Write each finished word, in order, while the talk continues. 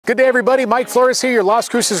Good day, everybody. Mike Flores here, your Las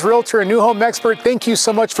Cruces realtor and new home expert. Thank you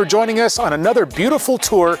so much for joining us on another beautiful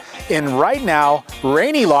tour in right now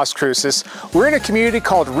rainy Las Cruces. We're in a community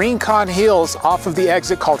called Rincon Hills off of the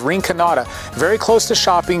exit called Rinconada. Very close to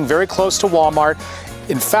shopping, very close to Walmart.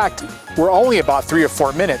 In fact, we're only about 3 or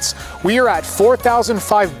 4 minutes. We are at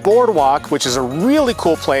 4005 Boardwalk, which is a really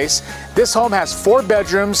cool place. This home has 4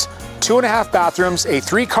 bedrooms, 2.5 bathrooms, a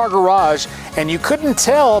 3-car garage, and you couldn't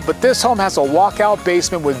tell, but this home has a walkout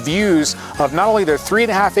basement with views of not only their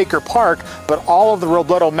 3.5-acre park, but all of the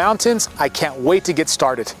Robledo Mountains. I can't wait to get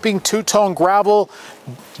started. Being two-tone gravel,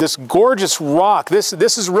 this gorgeous rock, this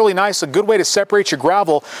is really nice, a good way to separate your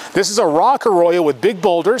gravel. This is a rock arroyo with big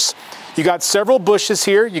boulders. You got several bushes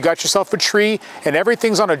here, you got yourself a tree, and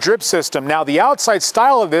everything's on a drip system. Now the outside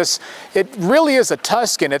style of this, it really is a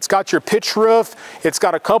Tuscan. It's got your pitch roof, it's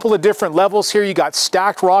got a couple of different levels here. You got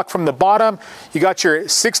stacked rock from the bottom. You got your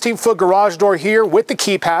 16-foot garage door here with the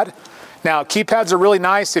keypad. Now keypads are really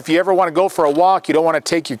nice if you ever want to go for a walk, you don't want to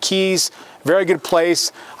take your keys. Very good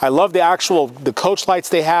place. I love the coach lights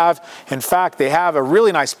they have. In fact, they have a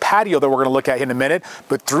really nice patio that we're going to look at in a minute,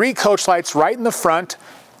 but 3 coach lights right in the front.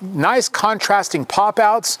 Nice contrasting pop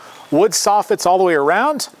outs, wood soffits all the way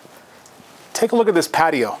around. Take a look at this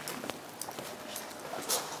patio.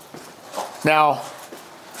 Now,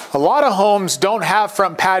 a lot of homes don't have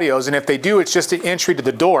front patios, and if they do, it's just an entry to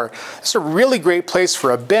the door. It's a really great place for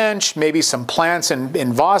a bench, maybe some plants and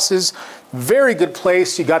vases. Very good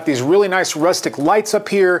place. You got these really nice rustic lights up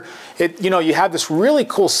here. You have this really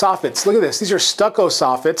cool soffits. Look at this. These are stucco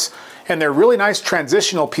soffits, and they're really nice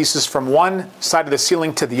transitional pieces from one side of the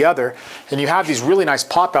ceiling to the other. And you have these really nice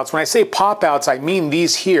pop outs. When I say pop outs, I mean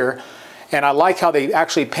these here. And I like how they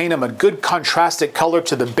actually paint them a good contrasted color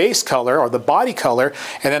to the base color or the body color.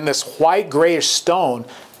 And then this white grayish stone,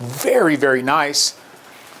 very, very nice.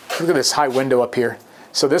 Look at this high window up here.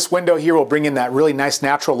 So this window here will bring in that really nice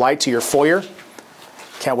natural light to your foyer.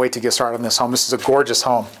 Can't wait to get started on this home. This is a gorgeous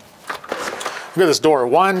home. Look at this door.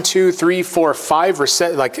 1, 2, 3, 4, 5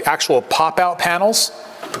 like actual pop-out panels.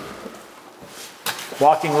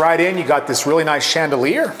 Walking right in, you got this really nice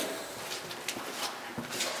chandelier.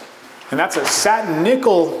 And that's a satin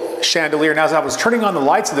nickel chandelier. Now, as I was turning on the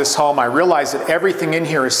lights of this home, I realized that everything in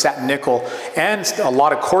here is satin nickel and a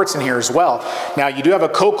lot of quartz in here as well. Now, you do have a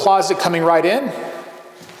coat closet coming right in.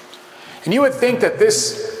 And you would think that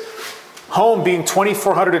this home being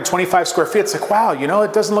 2,425 square feet, it's like, wow,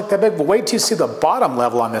 it doesn't look that big. But wait till you see the bottom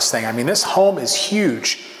level on this thing. I mean, this home is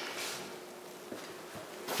huge.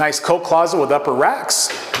 Nice coat closet with upper racks.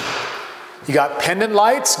 You got pendant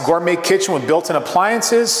lights, gourmet kitchen with built-in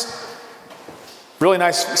appliances. Really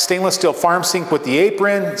nice stainless steel farm sink with the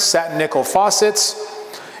apron, satin nickel faucets.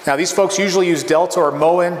 Now these folks usually use Delta or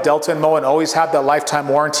Moen. Delta and Moen always have that lifetime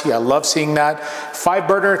warranty. I love seeing that.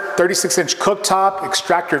 5-burner, 36-inch cooktop,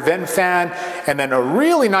 extractor vent fan, and then a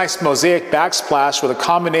really nice mosaic backsplash with a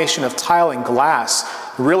combination of tile and glass.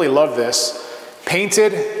 Really love this.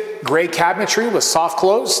 Painted gray cabinetry with soft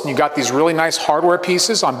close. You got these really nice hardware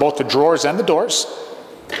pieces on both the drawers and the doors.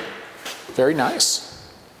 Very nice.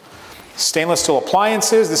 Stainless steel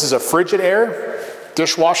appliances. This is a Frigidaire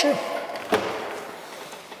dishwasher.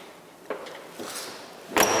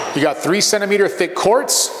 You got 3-centimeter thick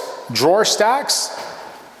quartz, drawer stacks,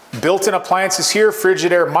 built-in appliances here,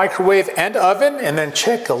 Frigidaire microwave and oven, and then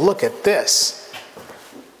check a look at this.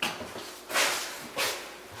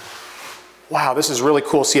 Wow, this is really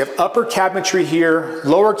cool. So you have upper cabinetry here,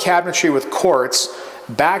 lower cabinetry with quartz,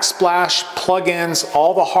 backsplash, plug-ins,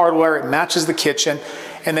 all the hardware. It matches the kitchen.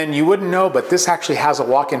 And then you wouldn't know, but this actually has a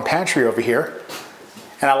walk-in pantry over here.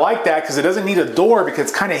 And I like that because it doesn't need a door because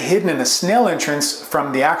it's kind of hidden in a snail entrance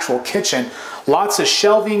from the actual kitchen. Lots of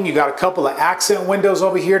shelving. You got a couple of accent windows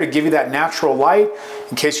over here to give you that natural light.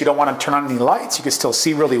 In case you don't want to turn on any lights, you can still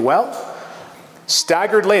see really well.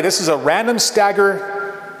 Staggered lay. This is a random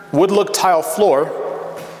stagger wood look tile floor.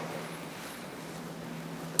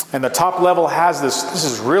 And the top level has this. This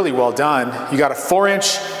is really well done. You got a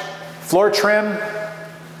 4-inch floor trim,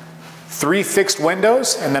 3 fixed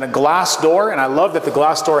windows, and then a glass door. And I love that the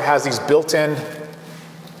glass door has these built-in.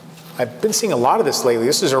 I've been seeing a lot of this lately.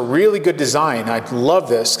 This is a really good design. I love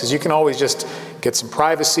this because you can always just get some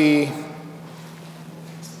privacy.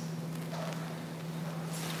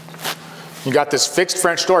 You got this fixed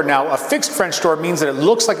French door. Now, a fixed French door means that it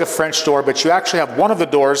looks like a French door, but you actually have one of the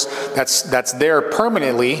doors that's there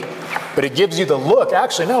permanently, but it gives you the look.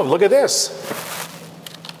 Actually, no, look at this.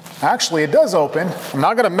 Actually, it does open. I'm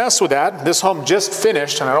not going to mess with that. This home just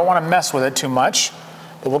finished, and I don't want to mess with it too much.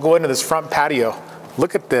 But we'll go into this front patio.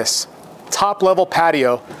 Look at this. Top level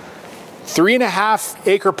patio. 3.5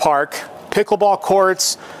 acre park. pickleball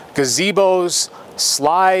courts, gazebos,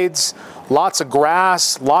 slides, lots of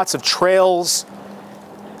grass, lots of trails.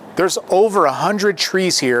 There's over 100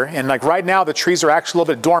 trees here, and like right now the trees are actually a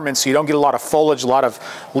little bit dormant, so you don't get a lot of foliage, a lot of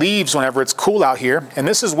leaves whenever it's cool out here. And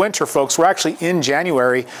this is winter, folks. We're actually in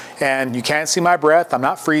January, and you can't see my breath. I'm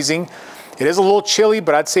not freezing. It is a little chilly,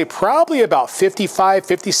 but I'd say probably about 55,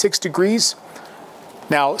 56 degrees.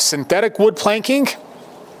 Now, synthetic wood planking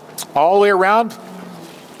all the way around,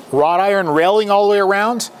 wrought iron railing all the way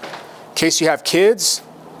around, in case you have kids.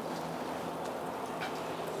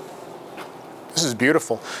 This is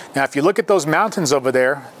beautiful. Now, if you look at those mountains over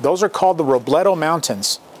there, those are called the Robledo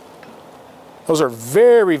Mountains. Those are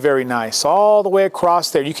very, very nice, all the way across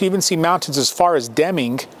there. You can even see mountains as far as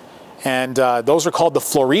Deming, and those are called the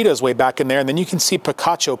Floridas way back in there. And then you can see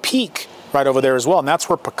Picacho Peak right over there as well, and that's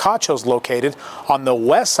where Picacho's located on the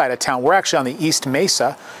west side of town. We're actually on the East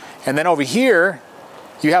Mesa. And then over here,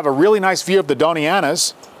 you have a really nice view of the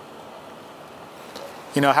Donianas.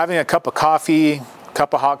 You know, having a cup of coffee,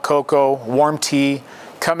 cup of hot cocoa, warm tea,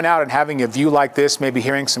 coming out and having a view like this, maybe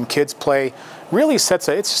hearing some kids play, really sets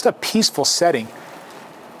it's just a peaceful setting.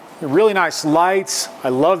 Really nice lights. I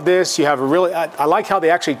love this. You have a really, I like how they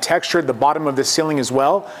actually textured the bottom of the ceiling as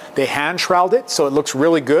well. They hand troweled it, so it looks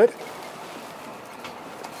really good.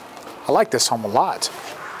 I like this home a lot.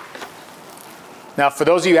 Now, for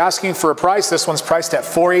those of you asking for a price, this one's priced at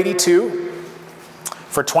 $482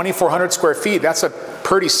 for 2,400 square feet. That's a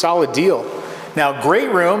pretty solid deal. Now, great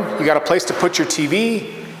room. You got a place to put your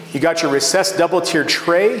TV. You got your recessed double-tiered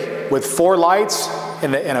tray with 4 lights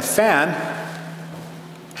and a fan.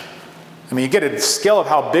 I mean, you get a scale of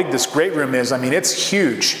how big this great room is. I mean, it's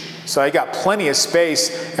huge. So you got plenty of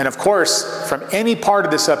space. And of course, from any part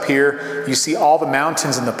of this up here, you see all the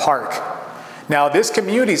mountains in the park. Now, this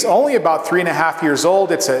community is only about 3.5 years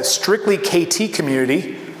old. It's a strictly KT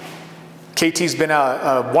community. KT's been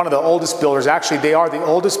one of the oldest builders. Actually, they are the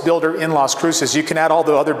oldest builder in Las Cruces. You can add all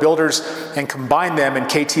the other builders and combine them, and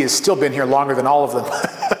KT has still been here longer than all of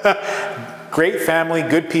them. Great family,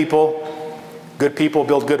 good people. Good people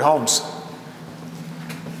build good homes.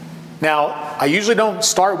 Now, I usually don't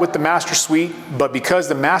start with the master suite, but because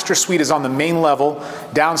the master suite is on the main level,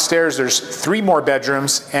 downstairs there's 3 more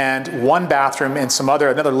bedrooms and 1 bathroom and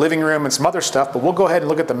another living room and some other stuff, but we'll go ahead and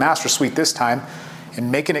look at the master suite this time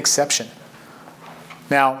and make an exception.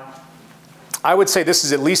 Now, I would say this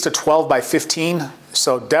is at least a 12 by 15,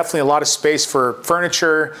 so definitely a lot of space for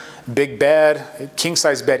furniture, big bed, king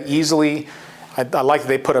size bed easily. I like that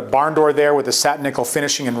they put a barn door there with a satin nickel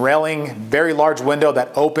finishing and railing, very large window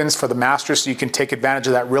that opens for the master so you can take advantage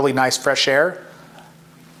of that really nice fresh air.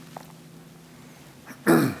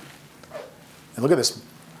 And look at this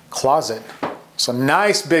closet. So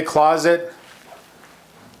nice big closet.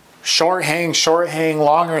 Short hang,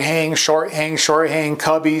 longer hang, short hang,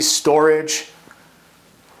 cubbies, storage.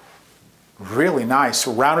 Really nice,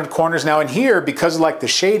 rounded corners. Now in here, because of like the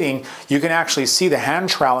shading, you can actually see the hand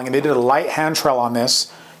troweling, and they did a light hand trowel on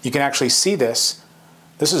this. You can actually see this.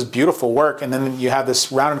 This is beautiful work, and then you have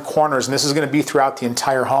this rounded corners, and this is going to be throughout the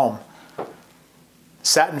entire home.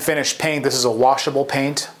 Satin finish paint. This is a washable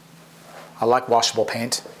paint. I like washable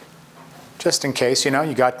paint. Just in case, you know,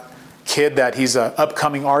 you got kid that he's an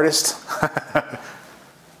upcoming artist.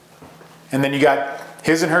 And then you got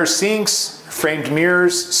his and her sinks, framed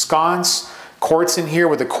mirrors, sconce, quartz in here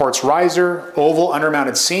with a quartz riser, oval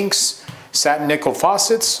undermounted sinks, satin nickel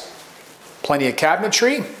faucets, plenty of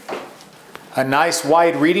cabinetry, a nice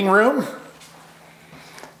wide reading room.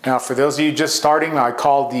 Now for those of you just starting, I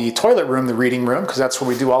call the toilet room the reading room because that's where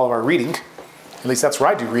we do all of our reading. At least that's where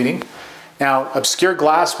I do reading. Now, obscure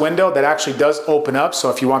glass window that actually does open up, so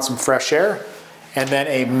if you want some fresh air. And then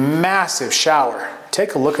a massive shower.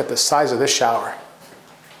 Take a look at the size of this shower.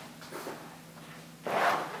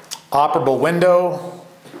 Operable window,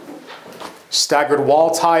 staggered wall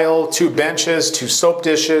tile, 2 benches, 2 soap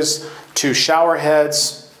dishes, 2 shower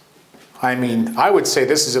heads. I mean, I would say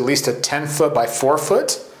this is at least a 10 foot by 4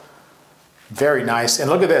 foot. Very nice. And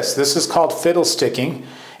look at this. This is called fiddle sticking.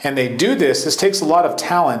 And they do this, this takes a lot of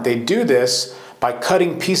talent. They do this by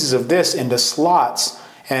cutting pieces of this into slots,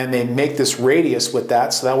 and they make this radius with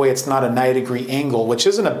that, so that way it's not a 90-degree angle, which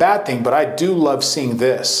isn't a bad thing, but I do love seeing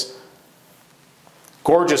this.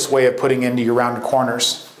 Gorgeous way of putting into your rounded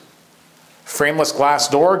corners. Frameless glass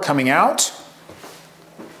door coming out.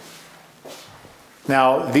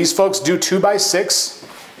 Now, these folks do 2x6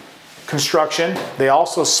 construction. They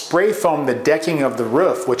also spray foam the decking of the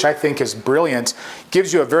roof, which I think is brilliant.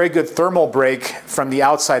 Gives you a very good thermal break from the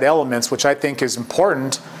outside elements, which I think is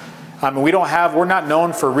important. We're not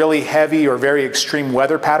known for really heavy or very extreme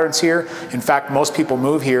weather patterns here. In fact, most people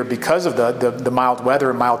move here because of the mild weather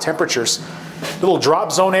and mild temperatures. Little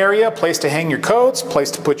drop zone area, place to hang your coats,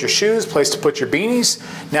 place to put your shoes, place to put your beanies.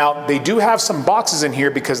 Now, they do have some boxes in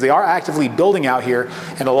here because they are actively building out here,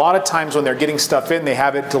 and a lot of times when they're getting stuff in, they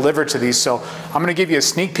have it delivered to these. So I'm gonna give you a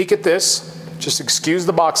sneak peek at this. Just excuse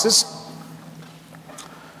the boxes.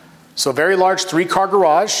 So very large 3-car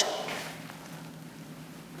garage.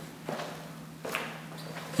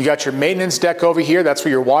 You got your maintenance deck over here. That's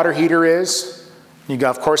where your water heater is. You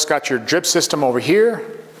got, of course, got your drip system over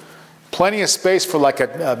here. Plenty of space for like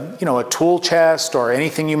a tool chest or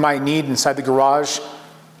anything you might need inside the garage.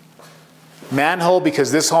 Manhole,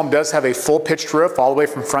 because this home does have a full pitched roof all the way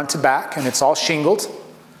from front to back, and it's all shingled.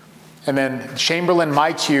 And then Chamberlain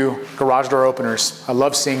MyQ garage door openers. I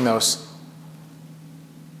love seeing those.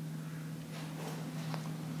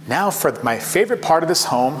 Now for my favorite part of this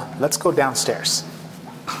home, let's go downstairs.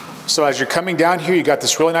 So as you're coming down here, you got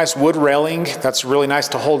this really nice wood railing. That's really nice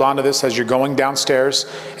to hold on to this as you're going downstairs.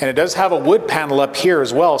 And it does have a wood panel up here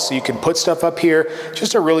as well, so you can put stuff up here.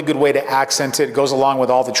 Just a really good way to accent it. It goes along with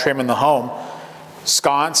all the trim in the home.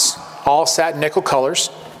 Sconce, all satin nickel colors.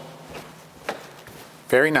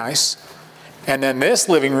 Very nice. And then this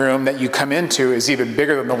living room that you come into is even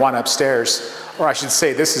bigger than the one upstairs. Or I should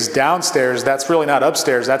say, this is downstairs. That's really not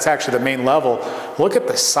upstairs. That's actually the main level. Look at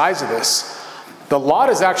the size of this. The lot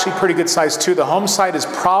is actually pretty good size too. The home site is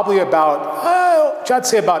probably about, I'd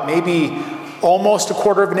say about maybe almost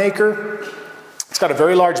 1/4 of an acre. It's got a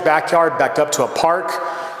very large backyard backed up to a park.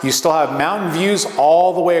 You still have mountain views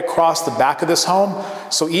all the way across the back of this home.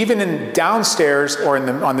 So even in downstairs or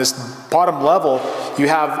on this bottom level, you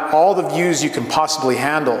have all the views you can possibly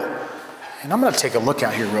handle. And I'm gonna take a look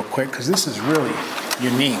out here real quick because this is really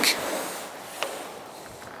unique.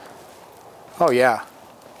 Oh yeah.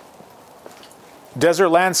 Desert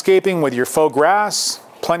landscaping with your faux grass,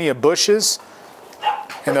 plenty of bushes.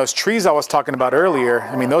 And those trees I was talking about earlier,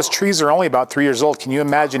 I mean, those trees are only about 3 years old. Can you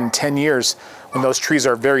imagine in 10 years when those trees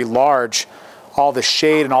are very large, all the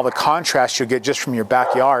shade and all the contrast you'll get just from your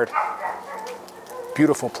backyard?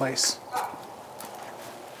 Beautiful place.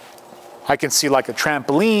 I can see like a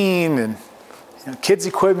trampoline and kids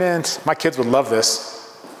equipment. My kids would love this.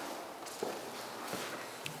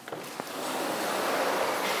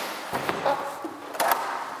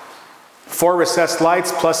 Four recessed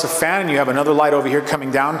lights plus a fan, and you have another light over here coming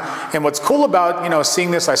down. And what's cool about seeing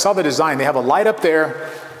this, I saw the design. They have a light up there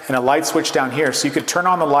and a light switch down here, so you could turn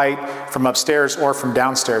on the light from upstairs or from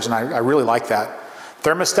downstairs, and I really like that.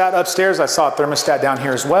 Thermostat upstairs, I saw a thermostat down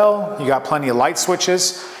here as well. You got plenty of light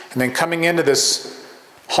switches, and then coming into this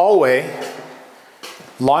hallway,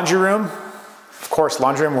 laundry room. Of course,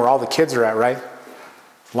 laundry room where all the kids are at, right?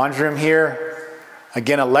 Laundry room here,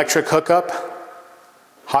 again, electric hookup.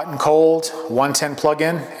 Hot and cold, 110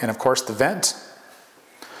 plug-in, and of course the vent.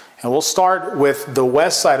 And we'll start with the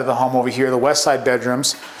west side of the home over here, the west side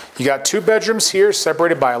bedrooms. You got 2 bedrooms here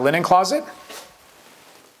separated by a linen closet.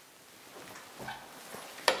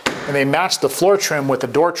 And they match the floor trim with the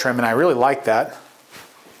door trim, and I really like that.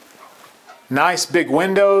 Nice big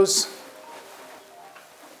windows.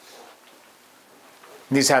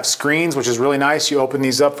 These have screens, which is really nice. You open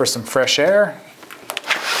these up for some fresh air.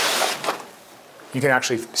 You can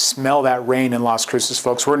actually smell that rain in Las Cruces,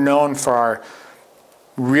 folks. We're known for our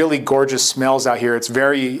really gorgeous smells out here. It's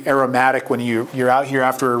very aromatic when you're out here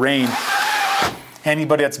after a rain.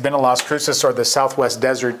 Anybody that's been to Las Cruces or the Southwest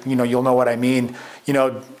Desert, you'll know what I mean.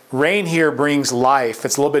 Rain here brings life.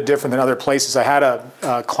 It's a little bit different than other places. I had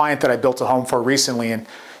a client that I built a home for recently, and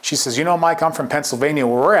she says, Mike, I'm from Pennsylvania.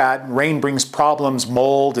 Where we're at, rain brings problems,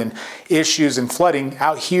 mold, and issues and flooding.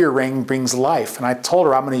 Out here, rain brings life. And I told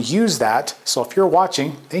her I'm going to use that. So if you're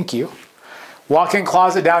watching, thank you. Walk-in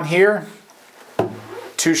closet down here.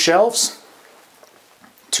 2 shelves.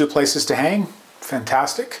 2 places to hang.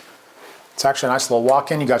 Fantastic. It's actually a nice little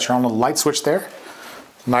walk-in. You got your own little light switch there.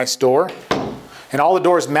 Nice door. And all the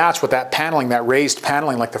doors match with that paneling, that raised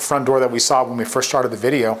paneling, like the front door that we saw when we first started the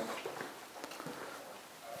video.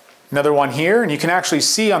 Another one here, and you can actually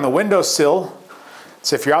see on the windowsill.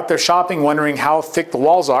 So if you're out there shopping, wondering how thick the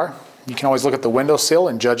walls are, you can always look at the windowsill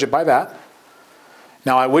and judge it by that.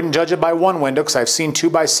 Now, I wouldn't judge it by one window because I've seen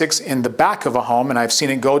 2x6 in the back of a home, and I've seen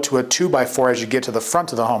it go to a 2x4 as you get to the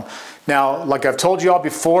front of the home. Now, like I've told you all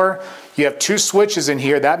before, you have 2 switches in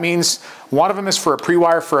here. That means one of them is for a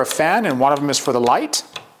pre-wire for a fan, and one of them is for the light.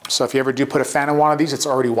 So if you ever do put a fan in one of these, it's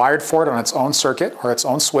already wired for it on its own circuit or its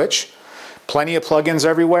own switch. Plenty of plugins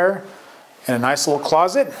everywhere, and a nice little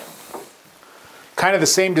closet. Kind of the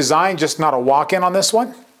same design, just not a walk-in on this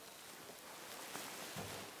one.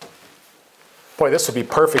 Boy, this would be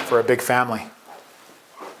perfect for a big family.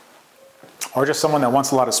 Or just someone that wants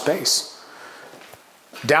a lot of space.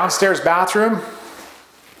 Downstairs bathroom,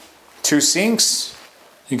 2 sinks.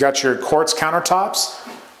 You got your quartz countertops.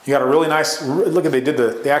 You got a really nice, look at,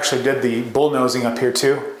 they actually did the bullnosing up here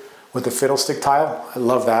too with the fiddlestick tile. I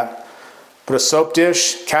love that. Put a soap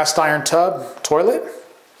dish, cast iron tub, toilet.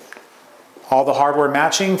 All the hardware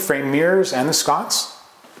matching, frame mirrors and the sconce.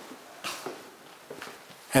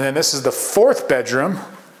 And then this is the 4th bedroom.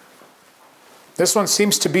 This one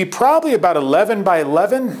seems to be probably about 11 by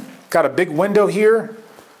 11. Got a big window here.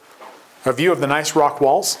 A view of the nice rock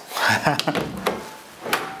walls.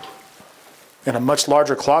 And a much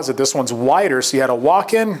larger closet. This one's wider, so you had a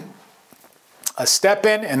walk-in, a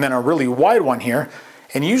step-in, and then a really wide one here.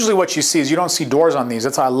 And usually what you see is you don't see doors on these.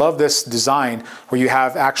 That's why I love this design where you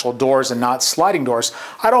have actual doors and not sliding doors.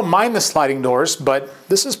 I don't mind the sliding doors, but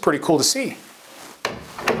this is pretty cool to see.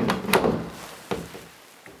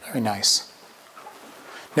 Very nice.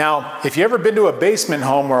 Now, if you've ever been to a basement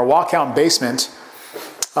home or a walkout basement,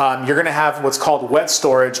 you're going to have what's called wet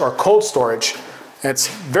storage or cold storage. And it's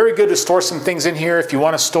very good to store some things in here if you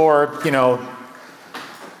want to store, you know,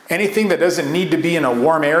 anything that doesn't need to be in a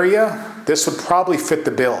warm area. This would probably fit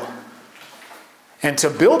the bill. And to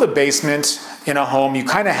build a basement in a home, you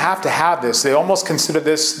kind of have to have this. They almost consider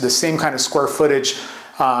this the same kind of square footage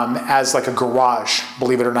as like a garage,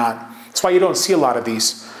 believe it or not. That's why you don't see a lot of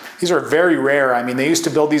these. These are very rare. I mean, they used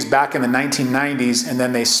to build these back in the 1990s, and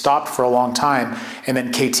then they stopped for a long time. And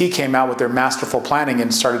then KT came out with their masterful planning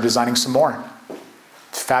and started designing some more.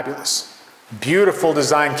 It's fabulous. Beautiful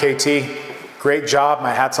design, KT. Great job.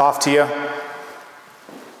 My hat's off to you.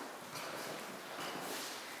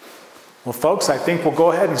 Well, folks, I think we'll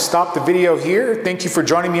go ahead and stop the video here. Thank you for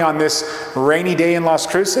joining me on this rainy day in Las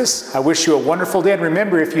Cruces. I wish you a wonderful day. And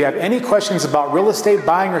remember, if you have any questions about real estate,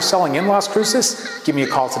 buying or selling in Las Cruces, give me a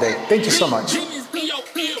call today. Thank you so much.